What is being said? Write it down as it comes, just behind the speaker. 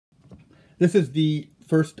This is the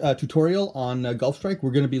first tutorial on Gulf Strike. We're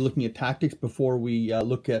going to be looking at tactics before we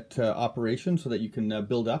look at operations so that you can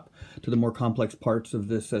build up to the more complex parts of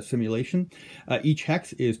this simulation. Each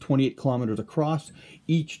hex is 28 kilometers across.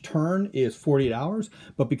 Each turn is 48 hours,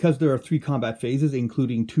 but because there are 3 combat phases,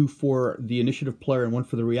 including 2 for the initiative player and 1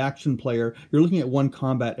 for the reaction player, you're looking at 1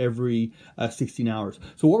 combat every 16 hours.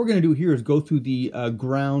 So what we're going to do here is go through the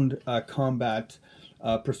ground combat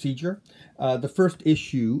procedure. The first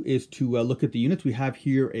issue is to look at the units. We have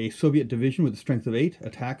here a Soviet division with a strength of 8,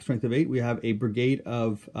 attack strength of 8. We have a brigade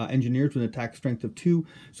of engineers with an attack strength of 2,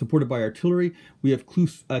 supported by artillery. We have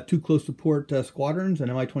 2 close support squadrons, an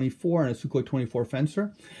Mi-24 and a Sukhoi 24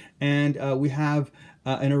 fencer. And we have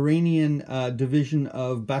an Iranian division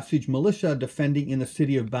of Basij militia defending in the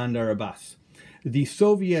city of Bandar Abbas. The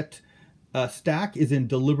Soviet stack is in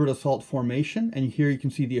deliberate assault formation, and here you can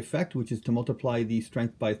see the effect, which is to multiply the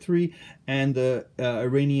strength by 3, and the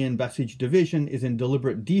Iranian Basij division is in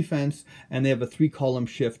deliberate defense, and they have a 3-column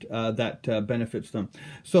shift that benefits them.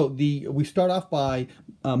 So we start off by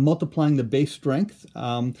multiplying the base strength.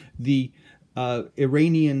 The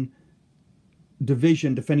Iranian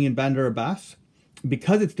division defending in Bandar Abbas,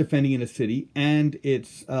 because it's defending in a city and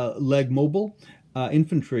it's leg mobile,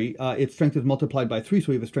 infantry, its strength is multiplied by 3, so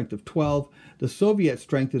we have a strength of 12. The Soviet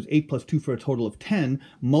strength is 8 plus 2 for a total of 10,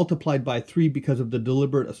 multiplied by 3 because of the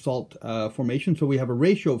deliberate assault formation. So we have a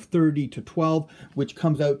ratio of 30 to 12, which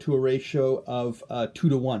comes out to a ratio of 2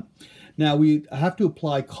 to 1. Now we have to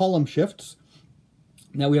apply column shifts.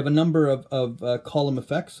 Now we have a number of column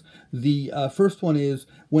effects. The first one is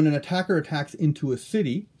when an attacker attacks into a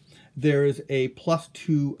city, there is a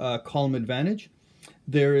 +2 column advantage.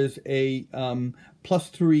 There is a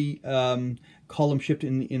 +3 column shift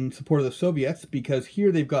in support of the Soviets, because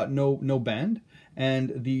here they've got no band,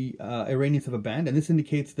 and the Iranians have a band, and this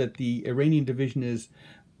indicates that the Iranian division is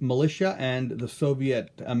militia and the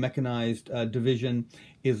Soviet mechanized division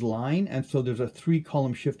is line, and so there's a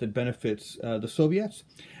 3-column shift that benefits the Soviets.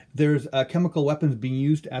 There's chemical weapons being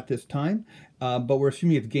used at this time, but we're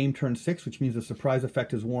assuming it's game turn 6, which means the surprise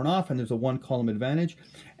effect is worn off, and there's a 1-column advantage.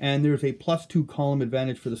 And there's a +2 column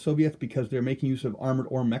advantage for the Soviets because they're making use of armored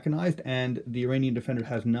or mechanized, and the Iranian defender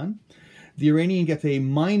has none. The Iranian gets a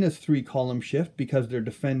 -3 column shift because they're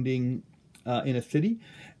defending in a city,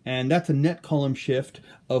 and that's a net column shift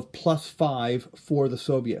of +5 for the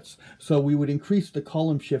Soviets. So we would increase the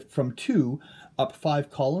column shift from 2 up 5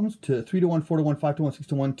 columns to 3 to 1, 4 to 1, 5 to 1, 6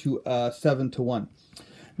 to 1 to 7 to 1.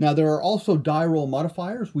 Now there are also die roll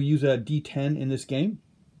modifiers. We use a D10 in this game.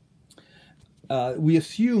 We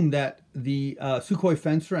assume that the Sukhoi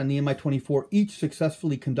fencer and the Mi-24 each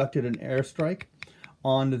successfully conducted an airstrike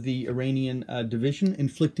on the Iranian division,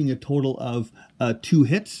 inflicting a total of 2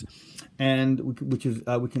 hits, and which is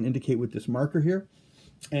we can indicate with this marker here.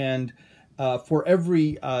 And for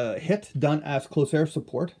every hit done as close air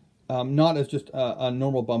support, not as just a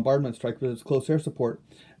normal bombardment strike, but as close air support,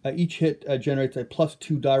 each hit generates a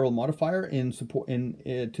 +2 die roll modifier in support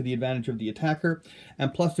to the advantage of the attacker,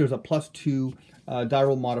 and plus there's a +2 die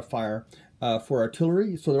roll modifier for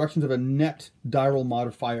artillery. So the Russians have a net die roll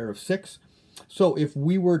modifier of 6. So if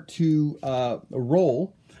we were to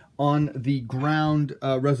roll on the ground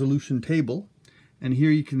resolution table, and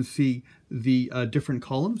here you can see the different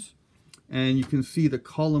columns, and you can see the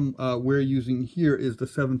column we're using here is the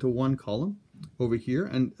 7 to 1 column over here.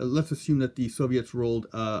 And let's assume that the Soviets rolled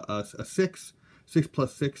a 6. 6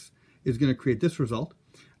 plus 6 is going to create this result.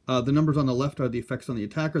 The numbers on the left are the effects on the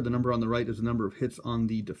attacker. The number on the right is the number of hits on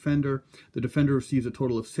the defender. The defender receives a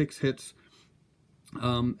total of 6 hits.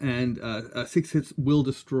 6 hits will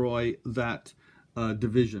destroy that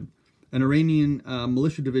division. An Iranian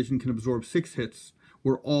militia division can absorb 6 hits,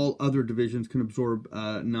 where all other divisions can absorb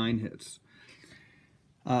 9 hits.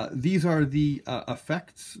 These are the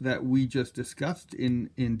effects that we just discussed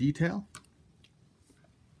in detail.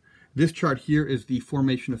 This chart here is the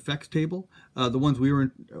formation effects table. The ones we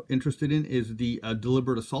were interested in is the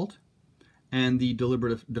deliberate assault and the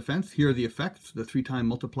deliberate defense. Here are the effects, the 3-time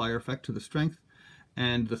multiplier effect to the strength,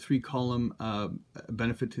 and the 3-column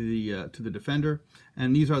benefit to the defender,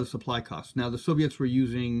 and these are the supply costs. Now the Soviets were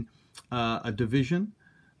using a division,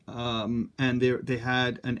 and they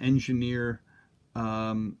had an engineer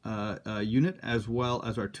unit as well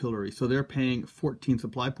as artillery, so they're paying 14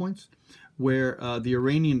 supply points, where the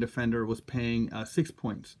Iranian defender was paying 6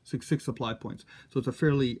 supply points. So it's a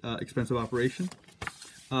fairly expensive operation.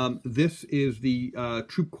 This is the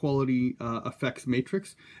troop quality effects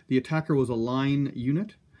matrix. The attacker was a line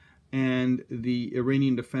unit, and the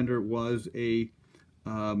Iranian defender was a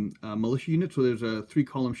militia unit. So there's a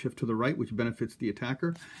 3-column shift to the right, which benefits the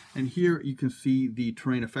attacker. And here you can see the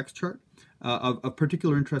terrain effects chart. Of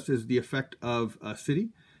particular interest is the effect of city.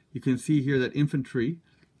 You can see here that infantry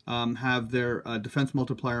have their defense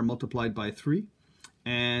multiplier multiplied by 3,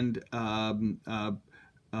 and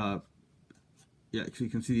yeah, so you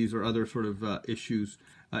can see these are other sort of issues.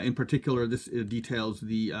 In particular, this details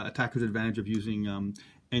the attacker's advantage of using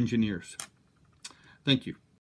engineers. Thank you.